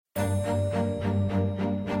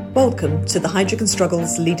Welcome to the Heidrick &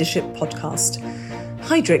 Struggles Leadership Podcast.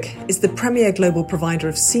 Heidrick is the premier global provider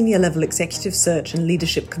of senior-level executive search and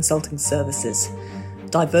leadership consulting services.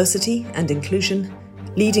 Diversity and inclusion,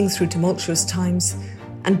 leading through tumultuous times,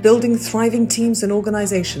 and building thriving teams and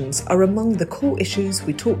organizations are among the core issues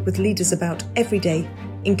we talk with leaders about every day,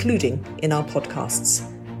 including in our podcasts.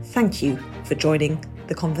 Thank you for joining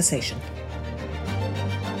the conversation.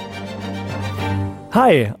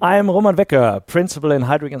 Hi, I am Roman Wecker, Principal in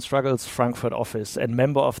Heidrick & Struggles Frankfurt office and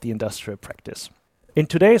member of the industrial practice. In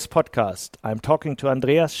today's podcast, I'm talking to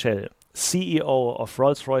Andreas Schell, CEO of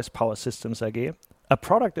Rolls-Royce Power Systems AG, a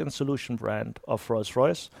product and solution brand of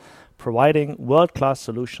Rolls-Royce, providing world-class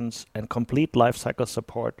solutions and complete lifecycle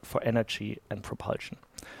support for energy and propulsion.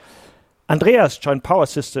 Andreas joined Power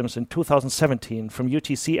Systems in 2017 from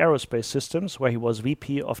UTC Aerospace Systems, where he was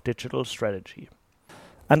VP of Digital Strategy.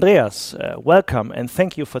 Andreas, welcome and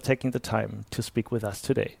thank you for taking the time to speak with us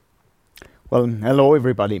today. Well, hello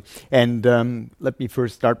everybody. And let me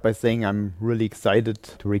first start by saying I'm really excited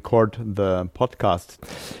to record the podcast.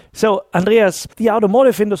 So, Andreas, the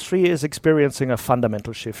automotive industry is experiencing a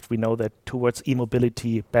fundamental shift. We know that towards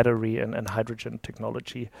e-mobility, battery and hydrogen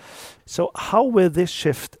technology. So how will this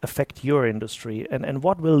shift affect your industry and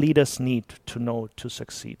what will leaders need to know to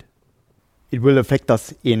succeed? It will affect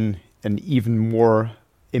us in an even more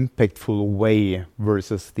impactful way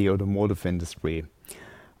versus the automotive industry.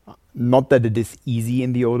 Not that it is easy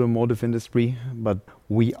in the automotive industry, but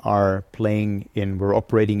we're operating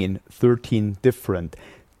in 13 different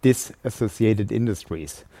disassociated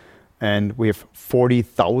industries. And we have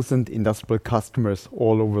 40,000 industrial customers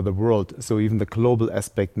all over the world. So even the global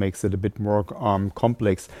aspect makes it a bit more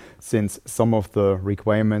complex, since some of the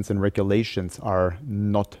requirements and regulations are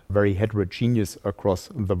not very heterogeneous across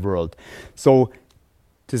the world. So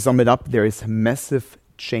to sum it up, there is massive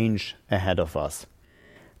change ahead of us.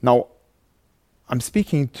 Now, I'm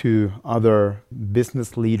speaking to other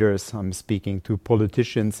business leaders, I'm speaking to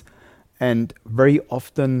politicians, and very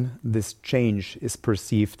often this change is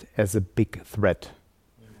perceived as a big threat.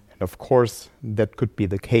 And of course, that could be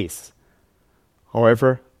the case.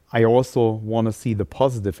 However, I also want to see the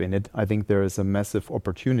positive in it. I think there is a massive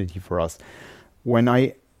opportunity for us. When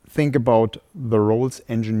I think about the roles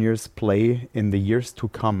engineers play in the years to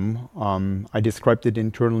come, I described it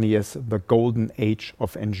internally as the golden age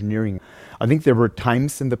of engineering. I think there were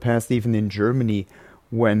times in the past, even in Germany,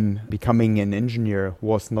 when becoming an engineer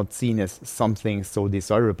was not seen as something so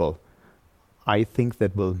desirable. I think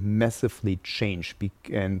that will massively change,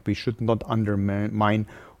 and we should not undermine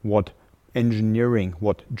what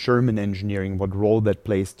German engineering, what role that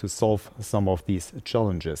plays to solve some of these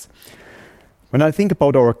challenges. When I think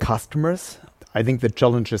about our customers, I think the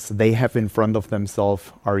challenges they have in front of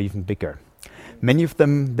themselves are even bigger. Many of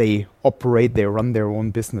them, they run their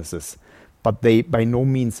own businesses, but they by no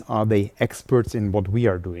means are they experts in what we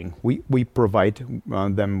are doing. We provide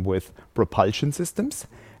them with propulsion systems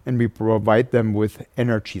and we provide them with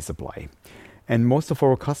energy supply. And most of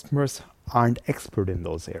our customers aren't expert in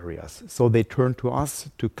those areas. So they turn to us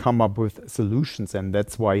to come up with solutions. And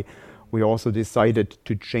that's why we also decided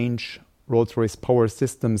to change Rolls-Royce Power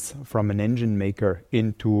Systems from an engine maker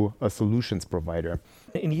into a solutions provider.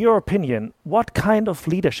 In your opinion, what kind of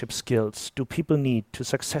leadership skills do people need to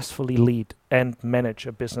successfully lead and manage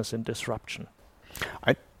a business in disruption?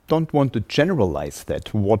 I don't want to generalize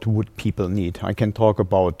that. What would people need? I can talk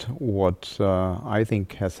about what I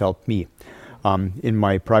think has helped me. In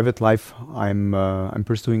my private life, I'm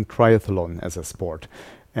pursuing triathlon as a sport,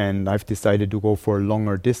 and I've decided to go for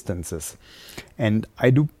longer distances. And I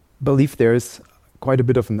do believe there is quite a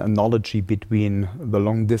bit of an analogy between the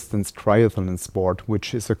long-distance triathlon sport,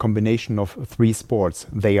 which is a combination of three sports.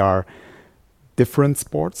 They are different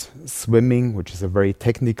sports: swimming, which is a very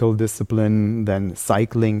technical discipline, then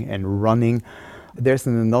cycling and running. There's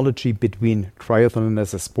an analogy between triathlon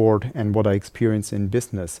as a sport and what I experience in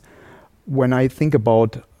business. When I think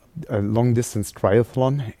about a long-distance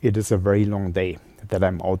triathlon, it is a very long day that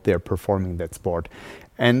I'm out there performing that sport.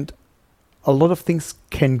 And a lot of things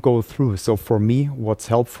can go through. So for me, what's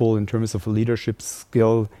helpful in terms of a leadership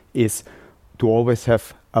skill is to always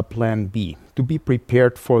have a plan B, to be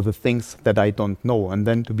prepared for the things that I don't know, and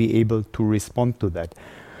then to be able to respond to that.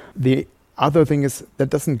 The other thing is that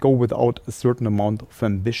doesn't go without a certain amount of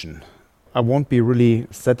ambition. I won't be really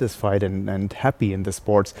satisfied and happy in the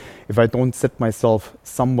sports if I don't set myself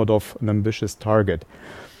somewhat of an ambitious target.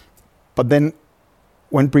 But then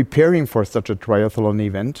when preparing for such a triathlon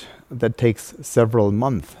event, that takes several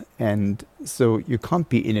months. And so you can't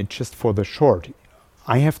be in it just for the short.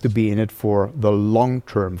 I have to be in it for the long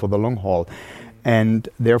term, for the long haul. And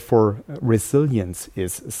therefore, resilience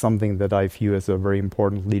is something that I view as a very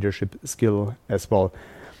important leadership skill as well.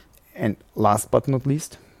 And last but not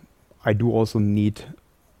least, I do also need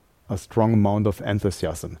a strong amount of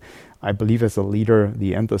enthusiasm. I believe as a leader,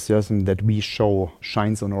 the enthusiasm that we show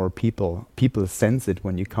shines on our people. People sense it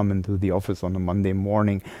when you come into the office on a Monday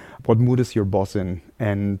morning. What mood is your boss in?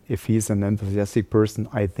 And if he's an enthusiastic person,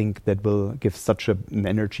 I think that will give such an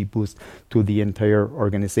energy boost to the entire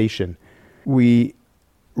organization. We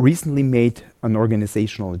recently made an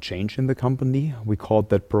organizational change in the company. We called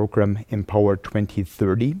that program Empower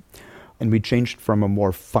 2030. And we changed from a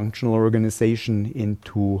more functional organization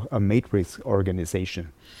into a matrix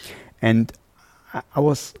organization. And I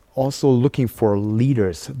was also looking for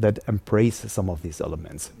leaders that embrace some of these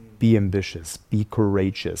elements. Be ambitious, be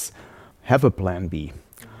courageous, have a plan B.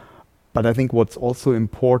 But I think what's also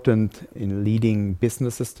important in leading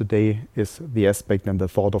businesses today is the aspect and the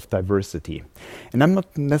thought of diversity. And I'm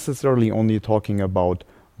not necessarily only talking about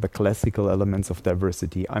the classical elements of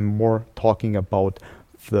diversity. I'm more talking about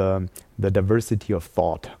the diversity of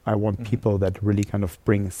thought. I want people that really kind of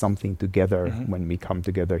bring something together when we come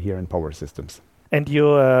together here in Power Systems. And you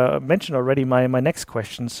mentioned already my next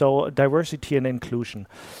question. So diversity and inclusion.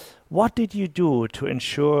 What did you do to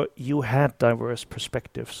ensure you had diverse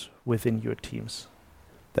perspectives within your teams?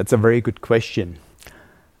 That's a very good question.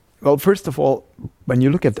 Well, first of all, when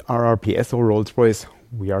you look at RRPS or Rolls-Royce,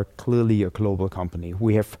 we are clearly a global company.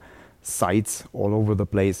 We have sites all over the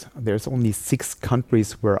place. There's only 6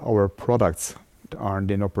 countries where our products aren't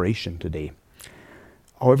in operation today.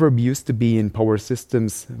 However, we used to be in Power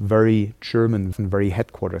Systems very German and very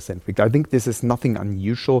headquarter-centric. I think this is nothing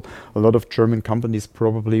unusual. A lot of German companies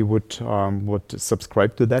probably would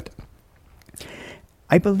subscribe to that.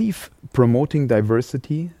 I believe promoting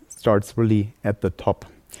diversity starts really at the top.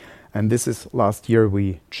 And this is last year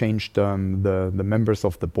we changed the members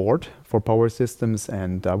of the board for Power Systems,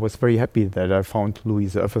 and I was very happy that I found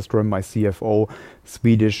Louise Öfferström, my CFO,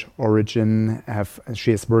 Swedish origin.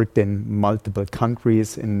 She has worked in multiple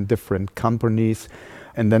countries in different companies.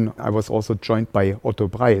 And then I was also joined by Otto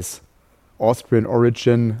Breis, Austrian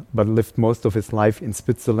origin, but lived most of his life in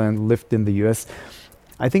Switzerland, lived in the US.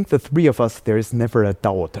 I think the 3 of us, there is never a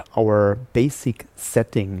doubt. Our basic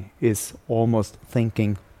setting is almost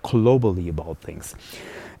thinking globally about things.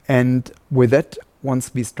 And with that,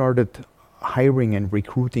 once we started hiring and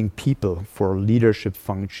recruiting people for leadership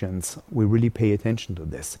functions, we really pay attention to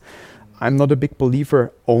this. I'm not a big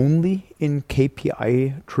believer only in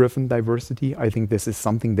KPI-driven diversity. I think this is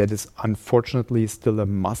something that is unfortunately still a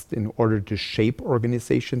must in order to shape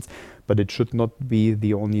organizations, but it should not be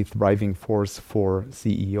the only thriving force for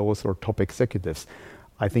CEOs or top executives.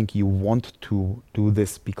 I think you want to do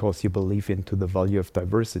this because you believe into the value of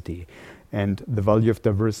diversity. And the value of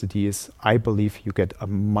diversity is, I believe, you get a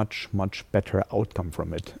much, much better outcome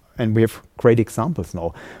from it. And we have great examples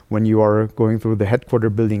now. When you are going through the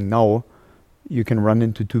headquarter building now, you can run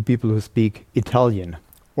into 2 people who speak Italian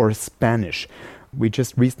or Spanish. We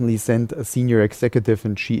just recently sent a senior executive,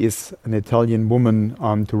 and she is an Italian woman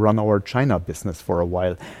to run our China business for a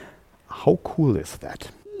while. How cool is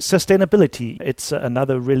that? Sustainability, it's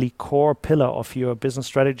another really core pillar of your business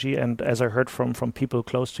strategy, and as I heard from people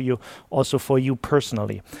close to you, also for you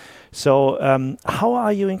personally. So how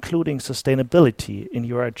are you including sustainability in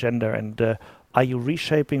your agenda, and are you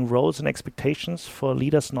reshaping roles and expectations for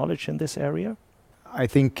leaders' knowledge in this area? I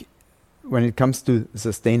think when it comes to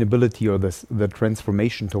sustainability or the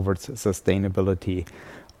transformation towards sustainability,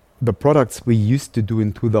 the products we used to do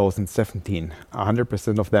in 2017,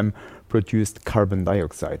 100% of them produced carbon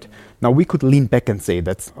dioxide. Now, we could lean back and say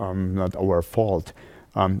that's not our fault.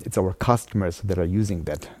 It's our customers that are using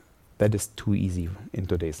that. That is too easy in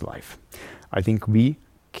today's life. I think we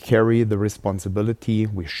carry the responsibility,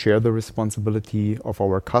 we share the responsibility of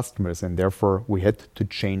our customers, and therefore we had to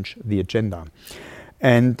change the agenda.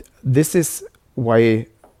 And this is why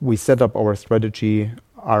we set up our strategy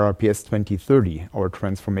RRPS 2030, our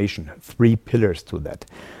transformation, 3 pillars to that.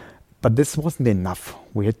 But this wasn't enough.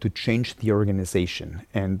 We had to change the organization.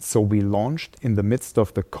 And so we launched in the midst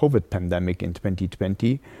of the COVID pandemic in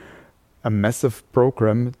 2020, a massive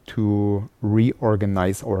program to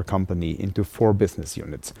reorganize our company into 4 business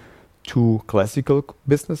units. 2 classical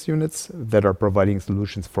business units that are providing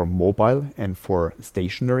solutions for mobile and for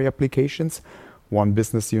stationary applications. 1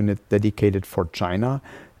 business unit dedicated for China,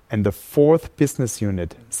 and the 4th business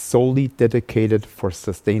unit solely dedicated for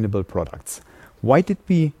sustainable products. Why did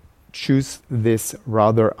we choose this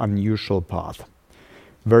rather unusual path?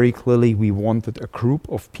 Very clearly, we wanted a group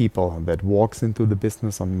of people that walks into the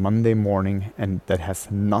business on Monday morning and that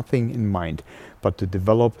has nothing in mind but to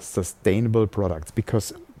develop sustainable products,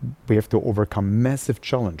 because we have to overcome massive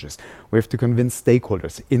challenges. We have to convince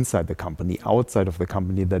stakeholders inside the company, outside of the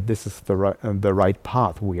company, that this is the right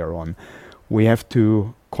path we are on. We have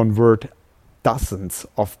to convert dozens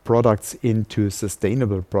of products into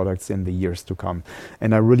sustainable products in the years to come.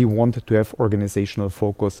 And I really wanted to have organizational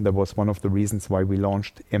focus. That was one of the reasons why we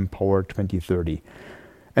launched Empower 2030.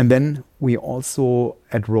 And then we also,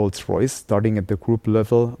 at Rolls-Royce, starting at the group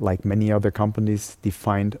level, like many other companies,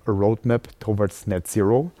 defined a roadmap towards net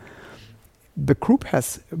zero. The group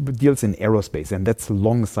deals in aerospace, and that's a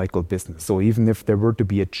long cycle business. So even if there were to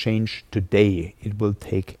be a change today, it will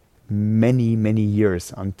take many, many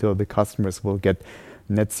years until the customers will get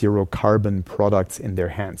net zero carbon products in their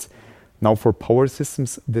hands. Now for power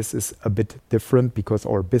systems, this is a bit different because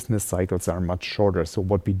our business cycles are much shorter. So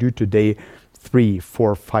what we do today, 3,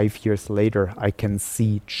 4, 5 years later, I can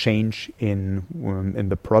see change in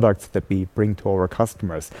the products that we bring to our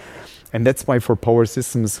customers. And that's why for power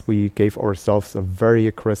systems, we gave ourselves a very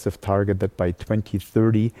aggressive target that by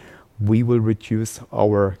 2030, we will reduce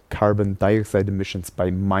our carbon dioxide emissions by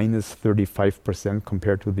minus 35%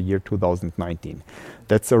 compared to the year 2019.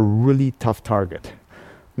 That's a really tough target.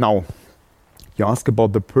 Now, you ask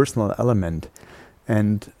about the personal element,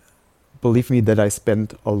 and believe me that I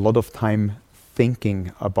spent a lot of time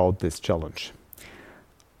thinking about this challenge.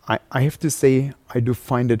 I have to say, I do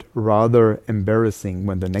find it rather embarrassing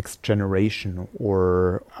when the next generation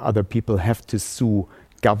or other people have to sue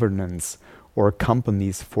governance or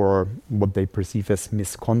companies for what they perceive as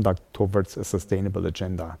misconduct towards a sustainable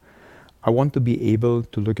agenda. I want to be able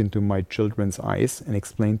to look into my children's eyes and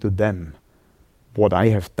explain to them what I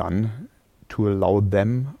have done to allow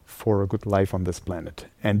them for a good life on this planet.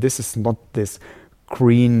 And this is not this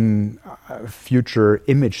green future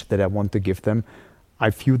image that I want to give them. I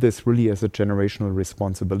view this really as a generational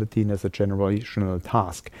responsibility and as a generational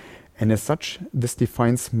task. And as such, this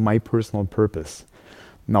defines my personal purpose.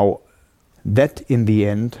 Now, that in the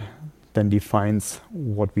end then defines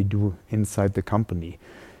what we do inside the company.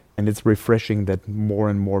 And it's refreshing that more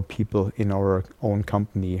and more people in our own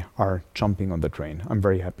company are jumping on the train. I'm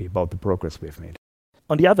very happy about the progress we've made.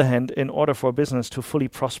 On the other hand, in order for a business to fully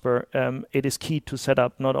prosper, it is key to set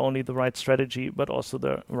up not only the right strategy, but also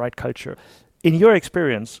the right culture. In your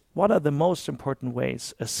experience, what are the most important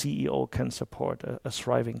ways a CEO can support a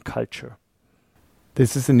thriving culture?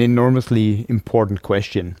 This is an enormously important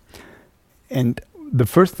question. And the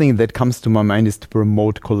first thing that comes to my mind is to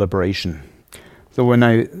promote collaboration. So when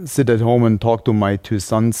I sit at home and talk to my 2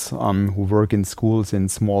 sons who work in schools in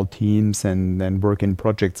small teams and then work in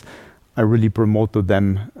projects, I really promote to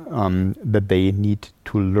them that they need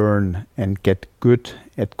to learn and get good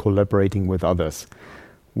at collaborating with others.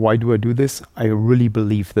 Why do I do this? I really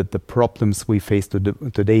believe that the problems we face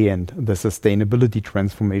today, and the sustainability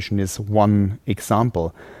transformation is one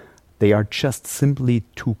example, they are just simply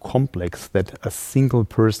too complex that a single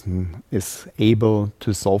person is able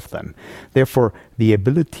to solve them. Therefore, the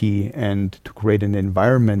ability and to create an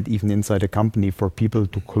environment even inside a company for people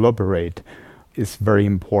to collaborate is very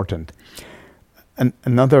important. And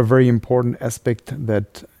another very important aspect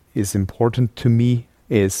that is important to me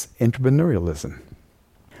is entrepreneurialism.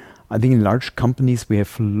 I think in large companies we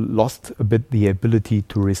have lost a bit the ability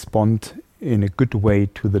to respond in a good way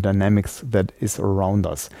to the dynamics that is around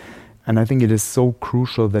us. And I think it is so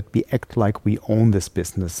crucial that we act like we own this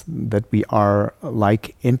business, that we are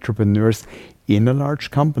like entrepreneurs in a large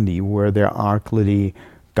company where there are clearly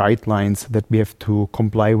guidelines that we have to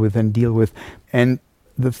comply with and deal with. And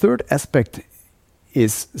the third aspect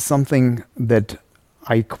is something that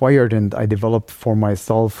I acquired and I developed for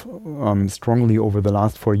myself strongly over the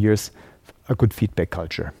last 4 years, a good feedback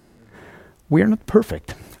culture. We are not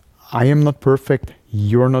perfect. I am not perfect.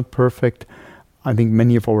 You're not perfect. I think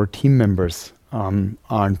many of our team members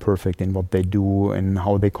aren't perfect in what they do and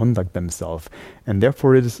how they conduct themselves. And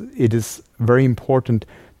therefore it is very important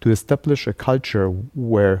to establish a culture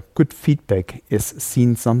where good feedback is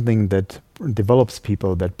seen something that develops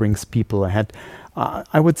people, that brings people ahead.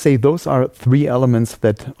 I would say those are 3 elements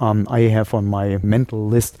that I have on my mental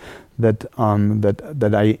list that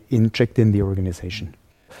I inject in the organization.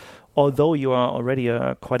 Although you are already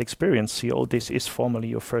a quite experienced CEO, this is formally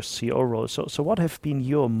your first CEO role. So what have been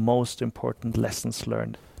your most important lessons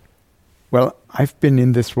learned? Well, I've been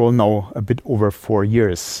in this role now a bit over 4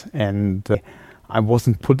 years, and I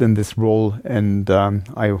wasn't put in this role, and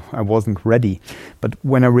I wasn't ready. But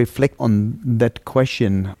when I reflect on that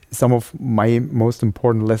question, some of my most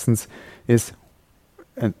important lessons is,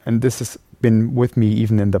 and this is been with me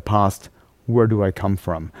even in the past. Where do I come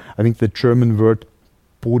from? I think the German word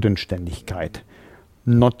Bodenständigkeit,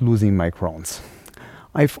 not losing my grounds.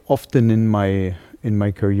 I've often in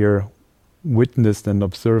my career witnessed and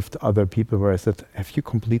observed other people where I said, have you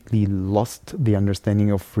completely lost the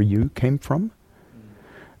understanding of where you came from?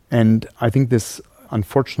 And I think this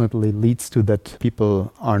unfortunately leads to that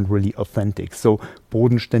people aren't really authentic. So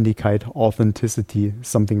Bodenständigkeit, authenticity,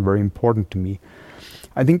 something very important to me.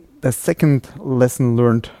 I think the second lesson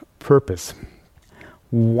learned, purpose.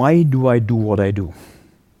 Why do I do what I do?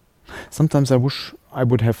 Sometimes I wish I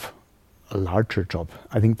would have a larger job.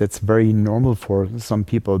 I think that's very normal for some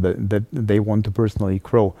people that they want to personally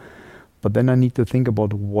grow. But then I need to think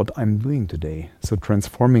about what I'm doing today. So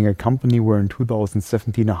transforming a company where in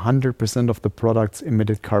 2017 100% of the products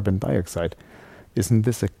emitted carbon dioxide. Isn't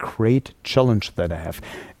this a great challenge that I have?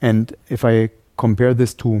 And if I compare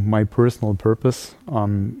this to my personal purpose,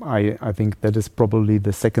 I think that is probably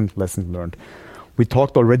the second lesson learned. We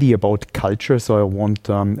talked already about culture, so I won't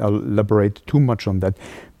elaborate too much on that.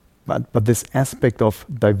 But this aspect of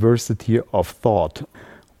diversity of thought,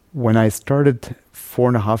 when I started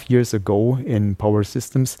 4.5 years ago in power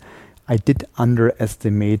systems, I did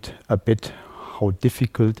underestimate a bit how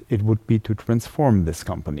difficult it would be to transform this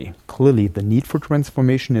company. Clearly, the need for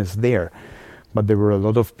transformation is there, but there were a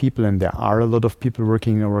lot of people, and there are a lot of people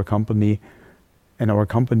working in our company, and our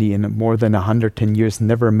company in more than 110 years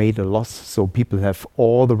never made a loss. So people have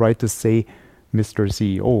all the right to say, Mr.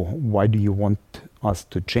 CEO, why do you want us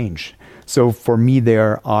to change? So for me,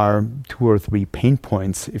 there are 2 or 3 pain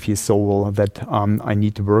points, if you so will, that I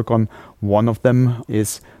need to work on. One of them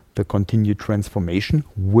is the continued transformation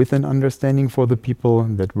with an understanding for the people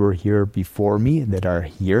that were here before me, that are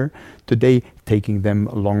here today, taking them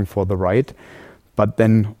along for the ride. But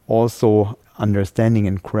then also understanding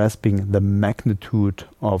and grasping the magnitude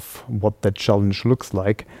of what that challenge looks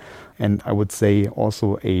like. And I would say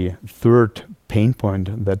also a third pain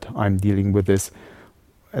point that I'm dealing with is,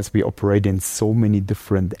 as we operate in so many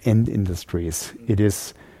different end industries, it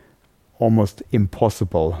is almost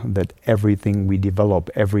impossible that everything we develop,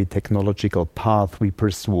 every technological path we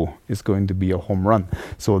pursue is going to be a home run.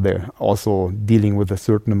 So they're also dealing with a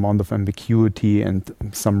certain amount of ambiguity and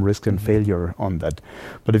some risk and failure on that.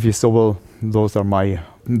 But if you so will, those are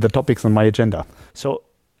the topics on my agenda. So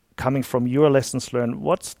coming from your lessons learned,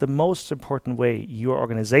 what's the most important way your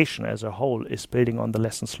organization as a whole is building on the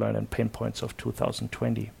lessons learned and pain points of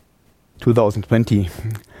 2020? 2020.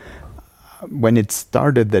 When it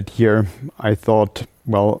started that year, I thought,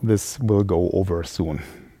 well, this will go over soon.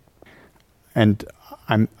 And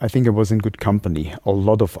I think I was in good company. A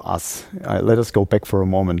lot of us, let us go back for a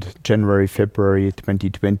moment. January, February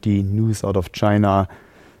 2020, news out of China,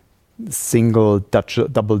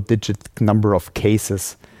 double-digit number of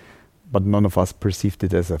cases, but none of us perceived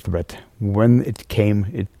it as a threat. When it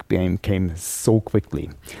came so quickly.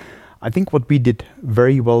 I think what we did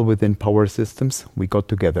very well within Power Systems, we got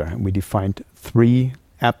together and we defined 3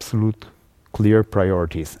 absolute clear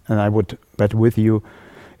priorities. And I would bet with you,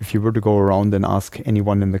 if you were to go around and ask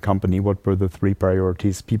anyone in the company what were the 3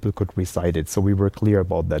 priorities, people could recite it. So we were clear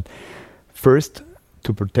about that. First,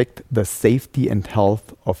 to protect the safety and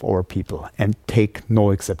health of our people and take no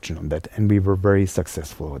exception on that. And we were very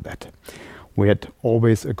successful with that. We had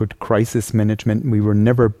always a good crisis management. We were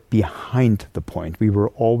never behind the point. We were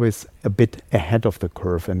always a bit ahead of the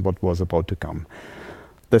curve and what was about to come.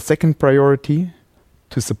 The second priority,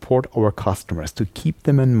 to support our customers, to keep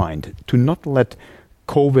them in mind, to not let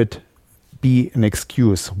COVID be an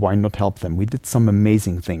excuse why not help them. We did some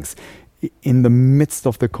amazing things. In the midst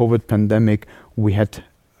of the COVID pandemic, we had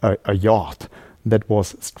a yacht that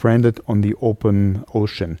was stranded on the open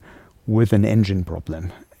ocean with an engine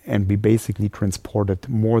problem. And we basically transported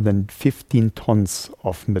more than 15 tons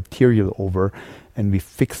of material over, and we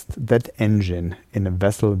fixed that engine in a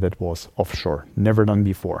vessel that was offshore, never done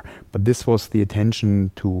before. But this was the attention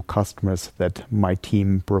to customers that my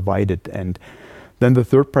team provided. And then the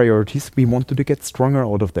third priority is we wanted to get stronger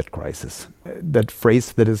out of that crisis. That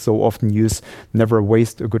phrase that is so often used, never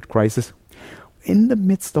waste a good crisis. In the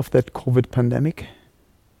midst of that COVID pandemic,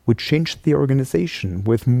 we changed the organization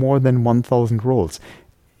with more than 1,000 roles.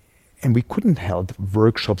 And we couldn't hold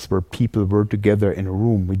workshops where people were together in a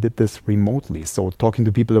room. We did this remotely. So talking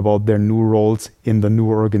to people about their new roles in the new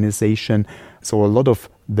organization. So a lot of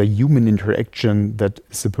the human interaction that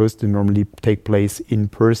is supposed to normally take place in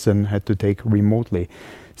person had to take remotely.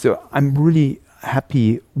 So I'm really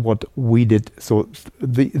happy what we did. So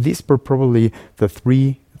these were probably the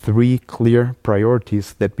three clear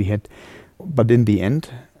priorities that we had. But in the end,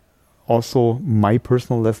 also my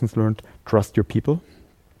personal lessons learned, trust your people.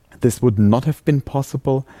 This would not have been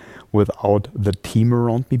possible without the team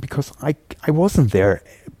around me, because I wasn't there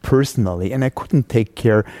personally and I couldn't take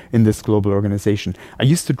care in this global organization. I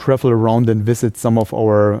used to travel around and visit some of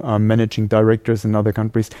our managing directors in other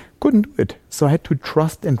countries. Couldn't do it. So I had to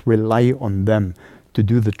trust and rely on them to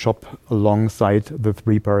do the job alongside the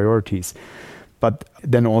 3 priorities. But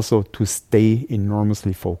then also to stay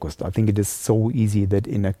enormously focused. I think it is so easy that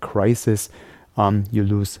in a crisis, you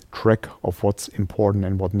lose track of what's important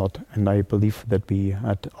and what not. And I believe that we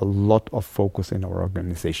had a lot of focus in our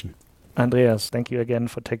organization. Andreas, thank you again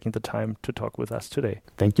for taking the time to talk with us today.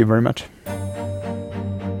 Thank you very much.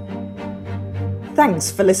 Thanks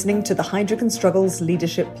for listening to the Heidrick & Struggles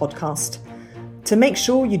Leadership Podcast. To make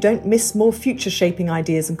sure you don't miss more future-shaping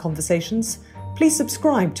ideas and conversations, please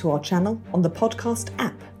subscribe to our channel on the podcast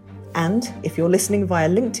app. And if you're listening via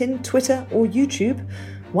LinkedIn, Twitter, or YouTube,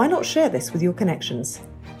 why not share this with your connections?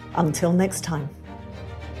 Until next time.